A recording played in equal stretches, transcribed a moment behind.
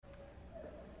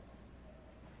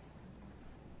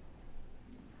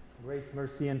Grace,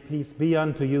 mercy, and peace be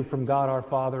unto you from God our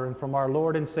Father and from our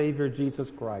Lord and Savior Jesus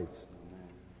Christ.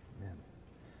 Amen.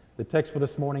 The text for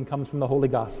this morning comes from the Holy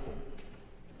Gospel.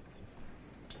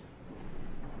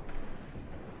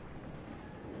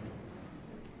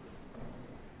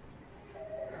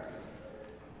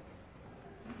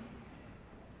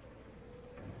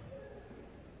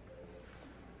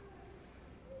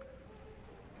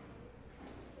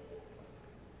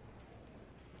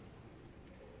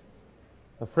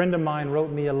 A friend of mine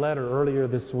wrote me a letter earlier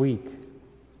this week.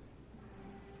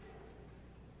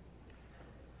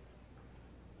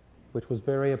 Which was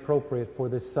very appropriate for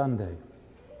this Sunday.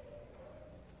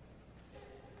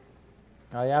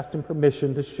 I asked him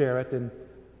permission to share it, and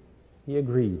he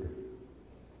agreed.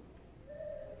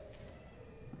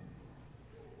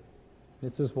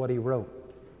 This is what he wrote.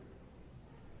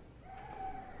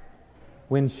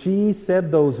 When she said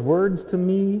those words to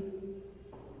me,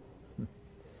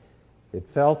 it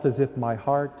felt as if my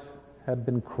heart had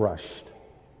been crushed.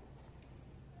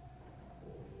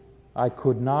 I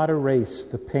could not erase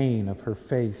the pain of her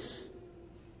face,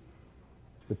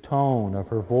 the tone of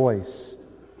her voice,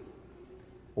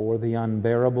 or the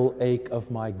unbearable ache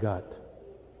of my gut.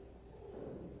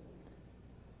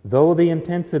 Though the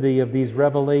intensity of these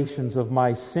revelations of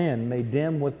my sin may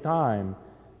dim with time,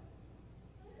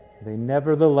 they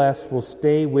nevertheless will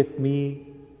stay with me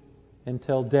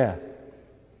until death.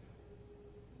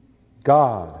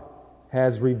 God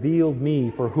has revealed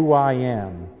me for who I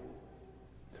am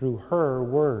through her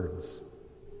words.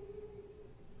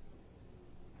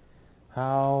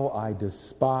 How I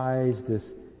despise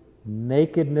this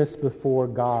nakedness before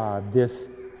God, this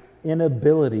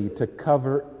inability to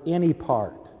cover any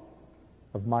part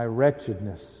of my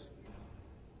wretchedness,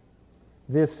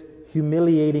 this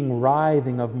humiliating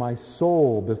writhing of my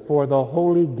soul before the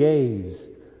holy gaze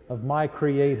of my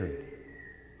Creator.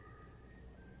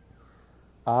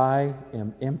 I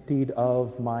am emptied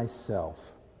of myself.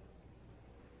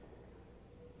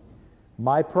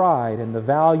 My pride and the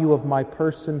value of my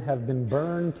person have been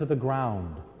burned to the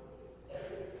ground.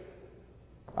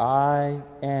 I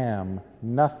am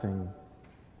nothing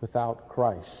without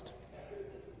Christ.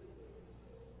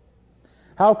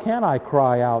 How can I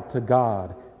cry out to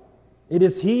God? It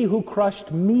is He who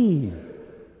crushed me.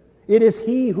 It is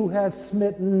He who has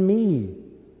smitten me.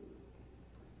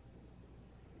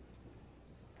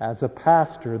 As a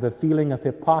pastor, the feeling of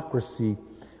hypocrisy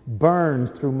burns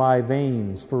through my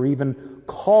veins for even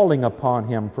calling upon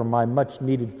Him for my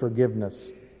much-needed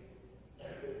forgiveness.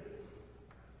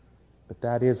 But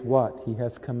that is what He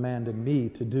has commanded me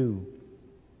to do.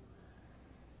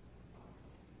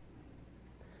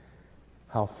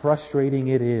 How frustrating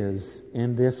it is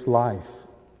in this life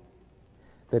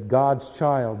that God's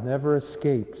child never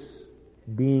escapes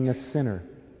being a sinner.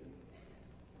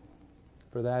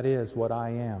 For that is what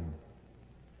I am.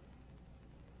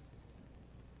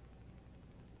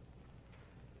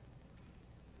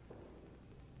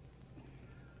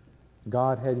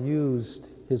 God had used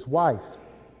His wife,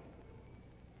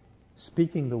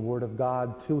 speaking the word of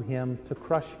God to him to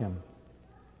crush him.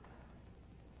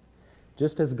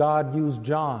 Just as God used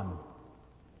John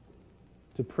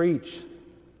to preach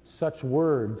such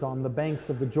words on the banks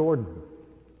of the Jordan,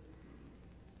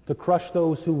 to crush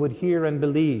those who would hear and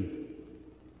believe.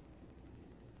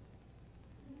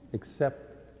 Except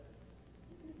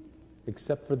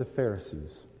for the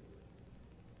Pharisees.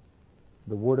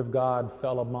 The Word of God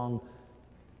fell among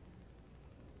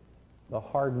the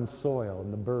hardened soil,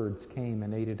 and the birds came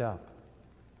and ate it up.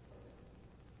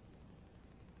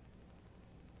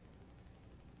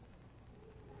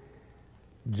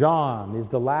 John is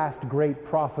the last great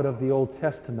prophet of the Old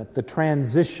Testament, the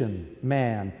transition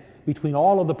man between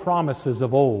all of the promises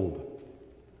of old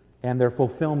and their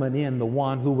fulfillment in the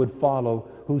one who would follow,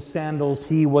 whose sandals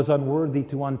he was unworthy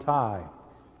to untie.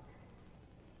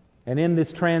 And in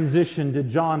this transition did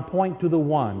John point to the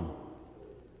one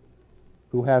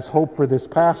who has hope for this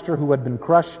pastor who had been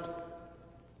crushed,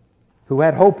 who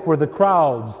had hope for the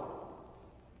crowds,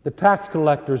 the tax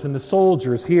collectors and the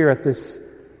soldiers here at this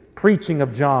preaching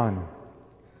of John.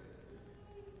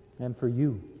 And for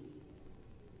you,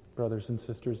 brothers and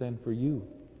sisters, and for you.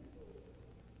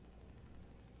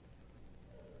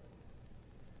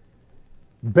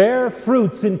 Bear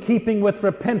fruits in keeping with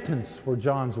repentance, were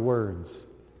John's words.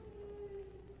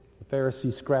 The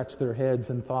Pharisees scratched their heads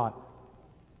and thought,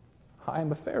 I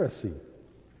am a Pharisee.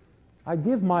 I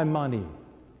give my money.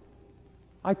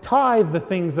 I tithe the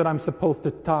things that I'm supposed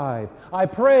to tithe. I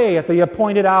pray at the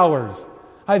appointed hours.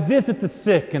 I visit the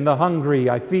sick and the hungry.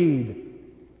 I feed.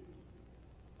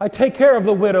 I take care of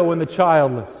the widow and the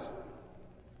childless.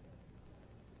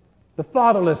 the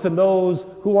fatherless and those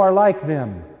who are like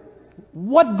them.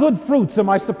 What good fruits am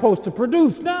I supposed to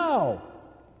produce now?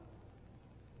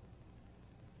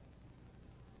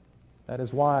 That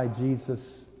is why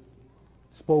Jesus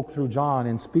spoke through John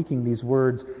in speaking these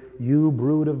words, "You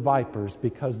brood of vipers,"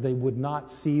 because they would not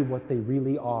see what they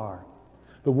really are.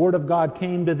 The Word of God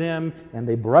came to them, and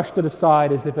they brushed it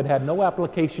aside as if it had no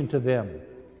application to them.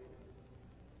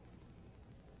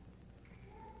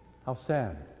 How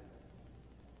sad.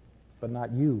 But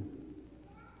not you.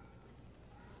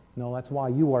 No, that's why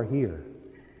you are here.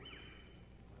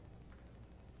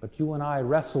 But you and I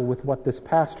wrestle with what this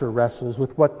pastor wrestles,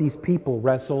 with what these people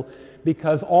wrestle,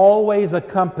 because always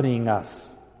accompanying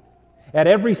us, at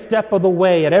every step of the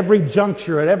way, at every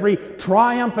juncture, at every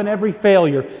triumph and every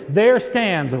failure, there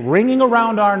stands, ringing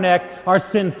around our neck, our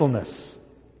sinfulness.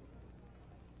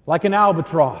 Like an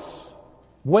albatross,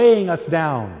 weighing us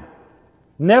down,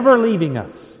 never leaving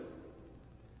us.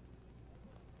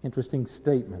 Interesting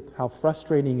statement, how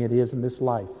frustrating it is in this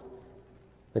life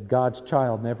that God's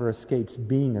child never escapes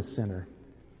being a sinner.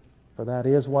 For that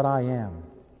is what I am.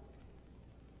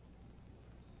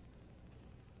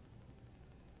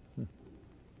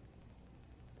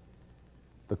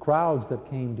 The crowds that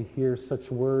came to hear such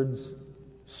words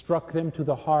struck them to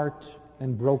the heart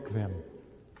and broke them.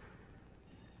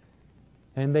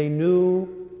 And they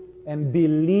knew and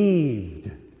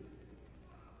believed.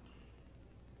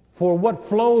 For what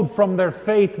flowed from their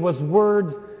faith was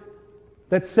words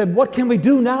that said, what can we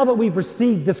do now that we've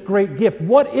received this great gift?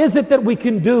 What is it that we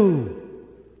can do?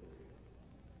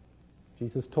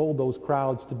 Jesus told those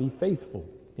crowds to be faithful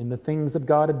in the things that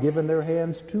God had given their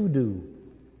hands to do.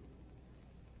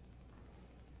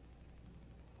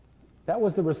 That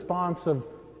was the response of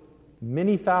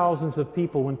many thousands of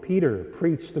people when Peter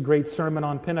preached the great sermon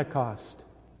on Pentecost.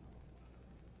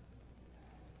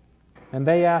 And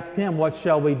they asked him, "What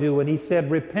shall we do?" And he said,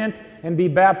 "Repent and be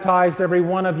baptized, every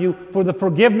one of you, for the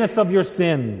forgiveness of your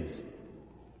sins."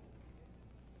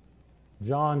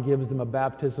 John gives them a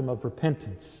baptism of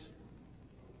repentance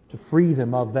to free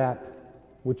them of that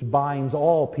which binds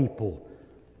all people,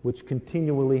 which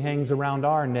continually hangs around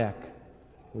our neck,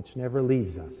 which never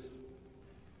leaves us.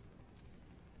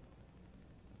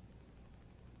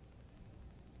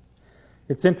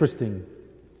 It's interesting.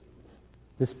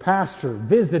 This pastor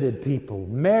visited people,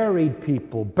 married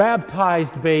people,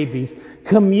 baptized babies,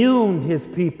 communed his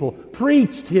people,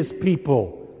 preached his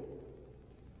people.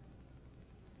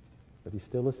 But he's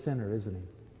still a sinner, isn't he?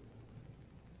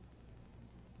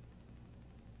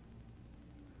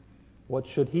 What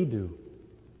should he do?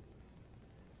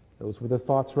 Those were the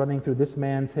thoughts running through this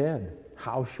man's head.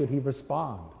 How should he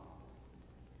respond?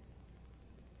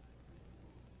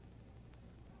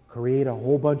 Create a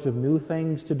whole bunch of new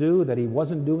things to do that he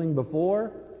wasn't doing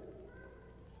before?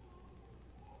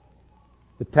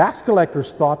 The tax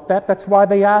collectors thought that. That's why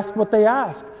they asked what they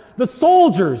asked. The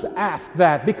soldiers asked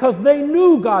that because they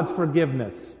knew God's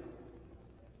forgiveness.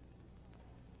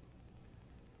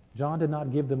 John did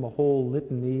not give them a whole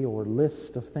litany or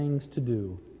list of things to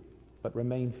do, but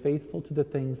remained faithful to the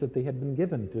things that they had been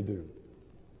given to do.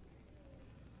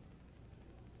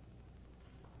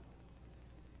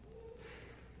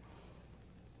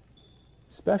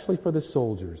 Especially for the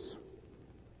soldiers.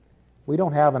 We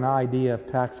don't have an idea of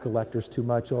tax collectors too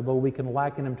much, although we can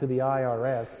liken them to the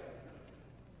IRS.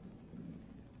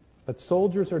 But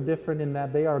soldiers are different in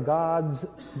that they are God's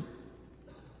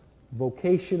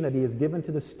vocation that He has given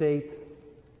to the state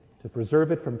to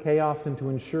preserve it from chaos and to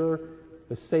ensure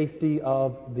the safety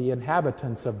of the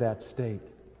inhabitants of that state,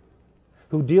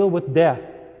 who deal with death,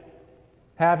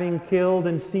 having killed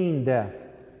and seen death.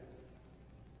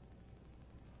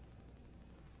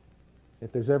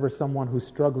 If there's ever someone who's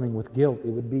struggling with guilt, it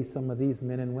would be some of these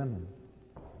men and women.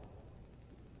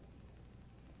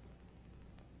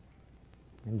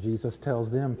 And Jesus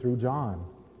tells them through John,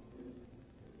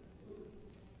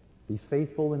 be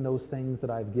faithful in those things that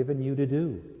I've given you to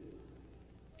do.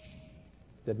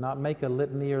 Did not make a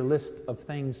litany or list of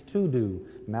things to do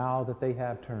now that they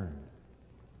have turned.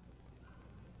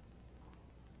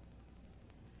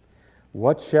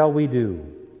 What shall we do?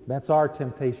 That's our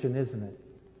temptation, isn't it?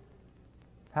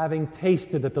 Having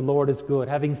tasted that the Lord is good,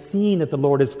 having seen that the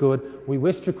Lord is good, we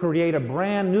wish to create a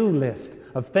brand new list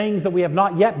of things that we have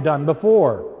not yet done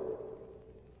before.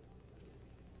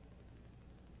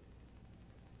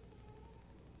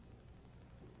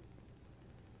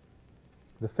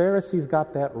 The Pharisees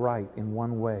got that right in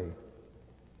one way,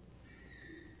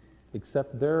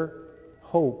 except their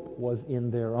hope was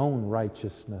in their own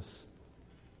righteousness,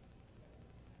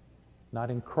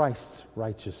 not in Christ's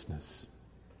righteousness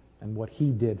and what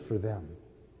He did for them.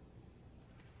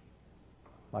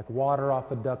 Like water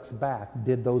off a duck's back,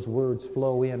 did those words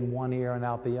flow in one ear and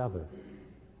out the other.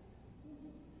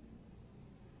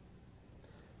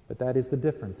 But that is the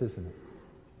difference, isn't it?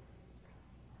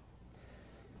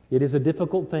 It is a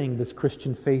difficult thing, this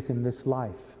Christian faith in this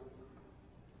life.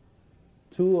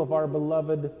 Two of our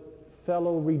beloved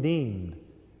fellow redeemed,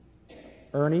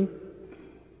 Ernie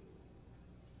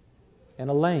and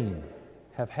Elaine,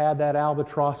 have had that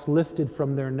albatross lifted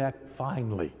from their neck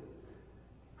finally.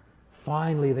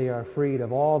 Finally, they are freed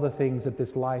of all the things that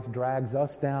this life drags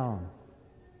us down.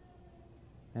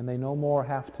 And they no more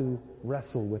have to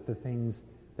wrestle with the things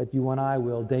that you and I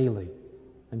will daily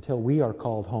until we are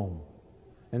called home,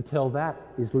 until that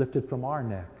is lifted from our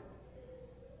neck.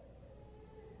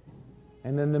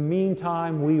 And in the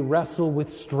meantime, we wrestle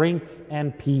with strength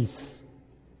and peace.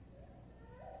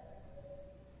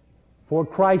 For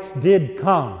Christ did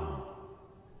come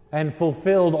and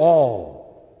fulfilled all.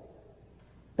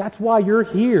 That's why you're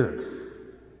here.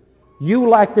 You,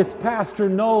 like this pastor,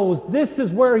 knows this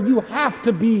is where you have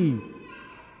to be.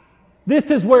 This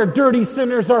is where dirty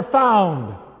sinners are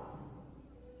found.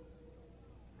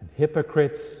 And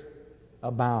hypocrites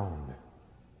abound.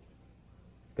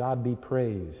 God be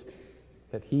praised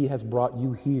that He has brought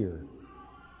you here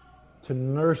to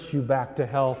nurse you back to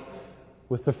health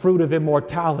with the fruit of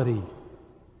immortality,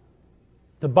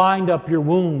 to bind up your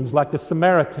wounds like the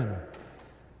Samaritan,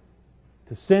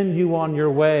 to send you on your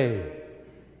way,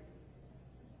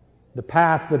 the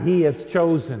paths that He has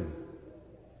chosen,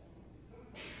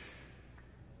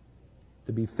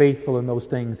 to be faithful in those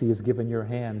things He has given your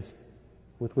hands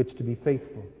with which to be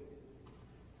faithful.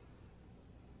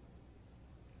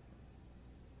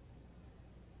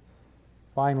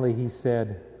 Finally, He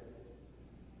said,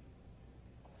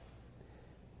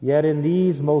 "Yet in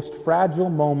these most fragile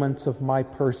moments of my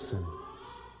person,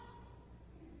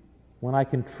 when I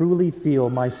can truly feel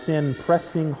my sin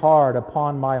pressing hard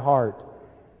upon my heart,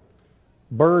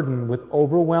 burdened with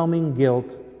overwhelming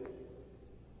guilt,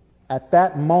 at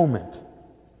that moment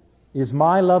is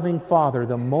my loving Father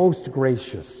the most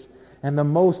gracious and the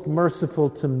most merciful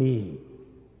to me.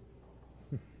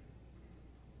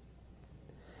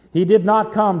 He did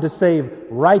not come to save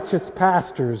righteous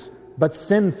pastors, but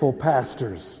sinful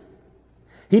pastors.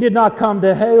 He did not come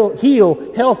to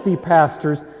heal healthy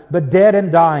pastors, but dead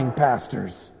and dying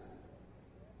pastors.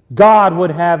 God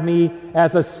would have me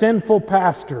as a sinful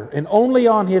pastor, and only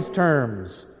on His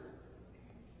terms.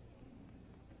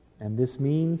 And this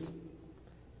means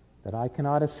that I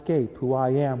cannot escape who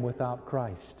I am without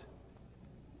Christ.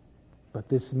 But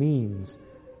this means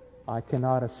I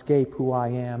cannot escape who I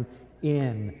am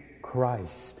in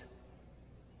Christ.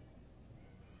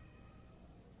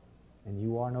 And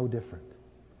you are no different.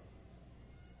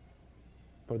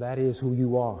 For that is who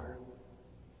you are.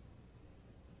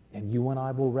 And you and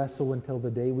I will wrestle until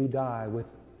the day we die with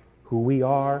who we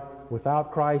are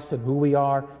without Christ and who we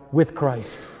are with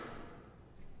Christ.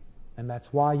 And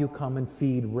that's why you come and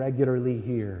feed regularly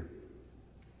here.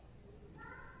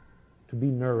 To be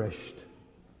nourished,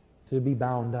 to be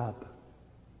bound up,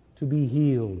 to be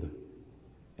healed,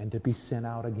 and to be sent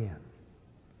out again.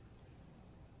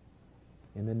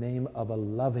 In the name of a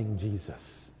loving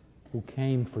Jesus who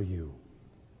came for you.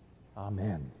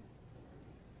 Amen.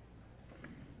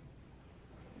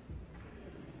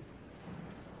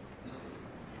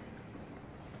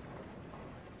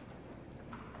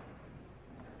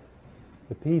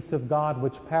 The peace of God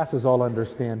which passes all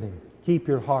understanding, keep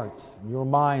your hearts and your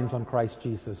minds on Christ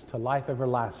Jesus to life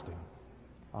everlasting.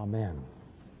 Amen.